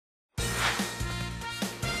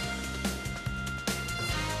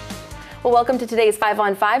Well, welcome to today's 5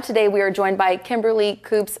 on 5. Today we are joined by Kimberly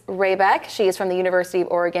Koops-Wrabek. She is from the University of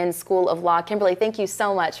Oregon School of Law. Kimberly, thank you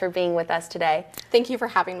so much for being with us today. Thank you for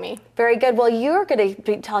having me. Very good. Well, you're going to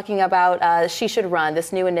be talking about She Should Run,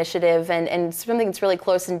 this new initiative, and something that's really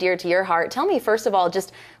close and dear to your heart. Tell me, first of all,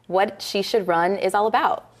 just what She Should Run is all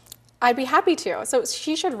about. I'd be happy to. So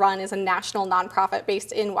She Should Run is a national nonprofit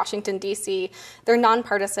based in Washington, D.C. They're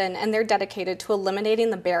nonpartisan, and they're dedicated to eliminating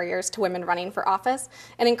the barriers to women running for office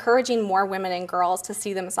and encouraging more women and girls to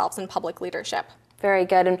see themselves in public leadership. Very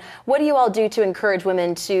good. And what do you all do to encourage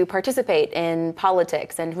women to participate in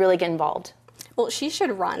politics and really get involved? Well, She Should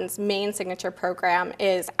Run's main signature program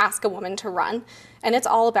is Ask a Woman to Run, and it's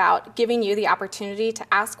all about giving you the opportunity to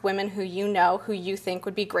ask women who you think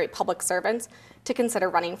would be great public servants to consider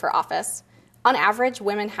running for office. On average,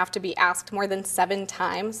 women have to be asked more than 7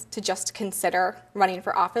 times to just consider running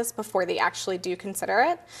for office before they actually do consider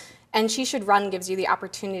it. And She Should Run gives you the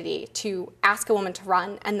opportunity to ask a woman to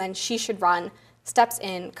run, and then She Should Run steps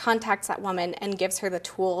in, contacts that woman, and gives her the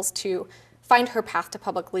tools to find her path to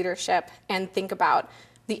public leadership and think about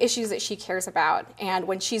the issues that she cares about. And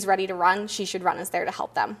when she's ready to run, She Should Run is there to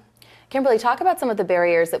help them. Kimberly, talk about some of the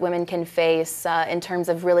barriers that women can face in terms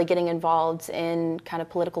of really getting involved in kind of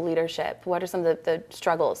political leadership. What are some of the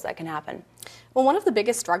struggles that can happen? Well, one of the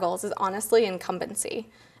biggest struggles is honestly incumbency.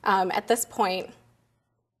 At this point,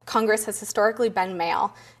 Congress has historically been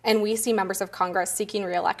male, and we see members of Congress seeking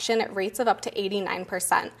re-election at rates of up to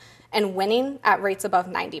 89% and winning at rates above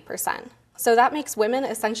 90%. So that makes women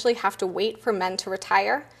essentially have to wait for men to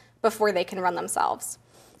retire before they can run themselves.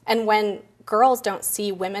 And when girls don't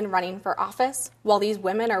see women running for office, while these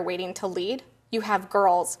women are waiting to lead, you have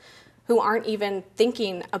girls who aren't even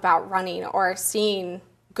thinking about running or seeing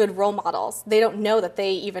good role models. They don't know that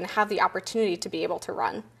they even have the opportunity to be able to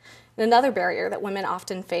run. And another barrier that women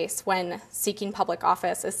often face when seeking public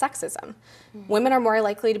office is sexism. Women are more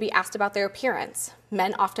likely to be asked about their appearance.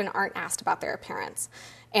 Men often aren't asked about their appearance.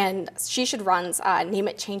 And She Should Run's Name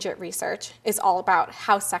It, Change It research is all about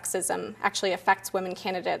how sexism actually affects women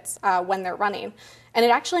candidates when they're running. And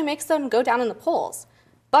it actually makes them go down in the polls.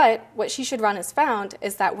 But what She Should Run has found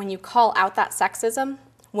is that when you call out that sexism,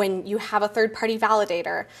 when you have a third-party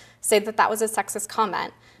validator say that that was a sexist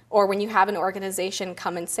comment, or when you have an organization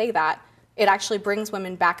come and say that, it actually brings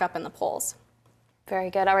women back up in the polls. Very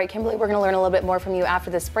good. All right, Kimberly, we're going to learn a little bit more from you after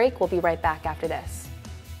this break. We'll be right back after this.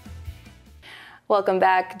 Welcome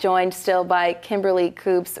back, joined still by Kimberly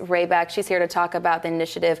Koops-Wrabek. She's here to talk about the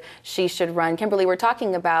initiative She Should Run. Kimberly, we're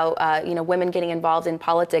talking about women getting involved in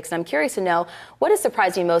politics, and I'm curious to know, what has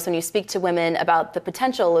surprised you most when you speak to women about the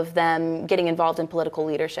potential of them getting involved in political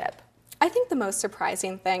leadership? I think the most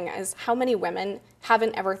surprising thing is how many women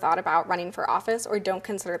haven't ever thought about running for office or don't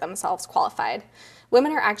consider themselves qualified.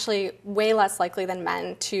 Women are actually way less likely than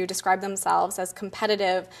men to describe themselves as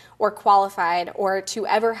competitive or qualified or to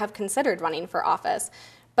ever have considered running for office.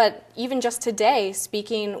 But even just today,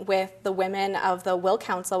 speaking with the women of the Will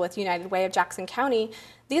Council with United Way of Jackson County,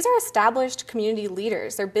 these are established community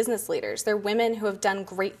leaders. They're business leaders. They're women who have done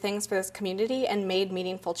great things for this community and made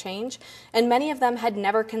meaningful change. And many of them had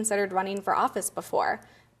never considered running for office before.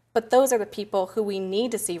 But those are the people who we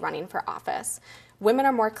need to see running for office. Women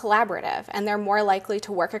are more collaborative, and they're more likely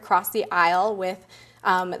to work across the aisle with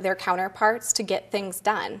their counterparts to get things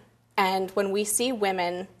done. And when we see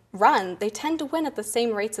women run, they tend to win at the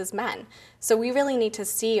same rates as men. So we really need to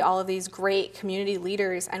see all of these great community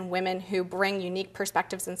leaders and women who bring unique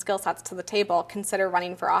perspectives and skill sets to the table consider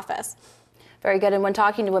running for office. Very good. And when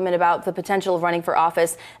talking to women about the potential of running for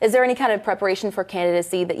office, is there any kind of preparation for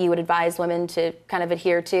candidacy that you would advise women to kind of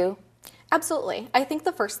adhere to? Absolutely. I think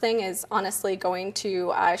the first thing is honestly going to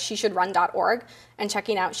sheshouldrun.org and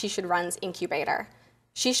checking out She Should Run's incubator.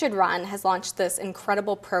 She Should Run has launched this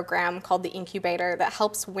incredible program called the Incubator that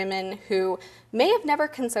helps women who may have never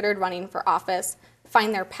considered running for office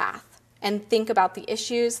find their path and think about the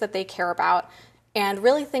issues that they care about and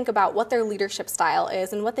really think about what their leadership style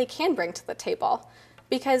is and what they can bring to the table.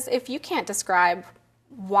 Because if you can't describe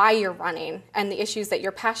why you're running and the issues that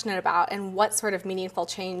you're passionate about and what sort of meaningful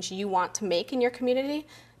change you want to make in your community,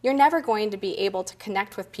 you're never going to be able to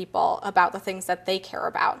connect with people about the things that they care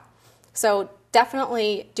about. So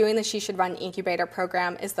definitely doing the She Should Run incubator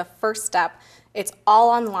program is the first step. It's all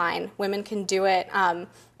online. Women can do it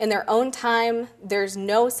in their own time. There's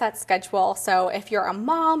no set schedule. So if you're a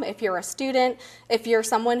mom, if you're a student, if you're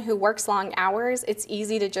someone who works long hours, it's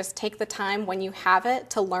easy to just take the time when you have it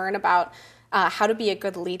to learn about how to be a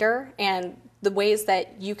good leader and the ways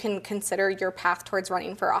that you can consider your path towards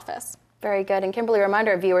running for office. Very good. And Kimberly, remind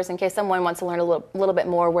our viewers, in case someone wants to learn a little bit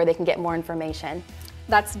more, where they can get more information.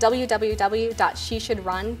 That's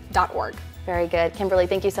www.sheshouldrun.org. Very good. Kimberly,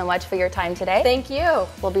 thank you so much for your time today. Thank you.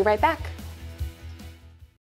 We'll be right back.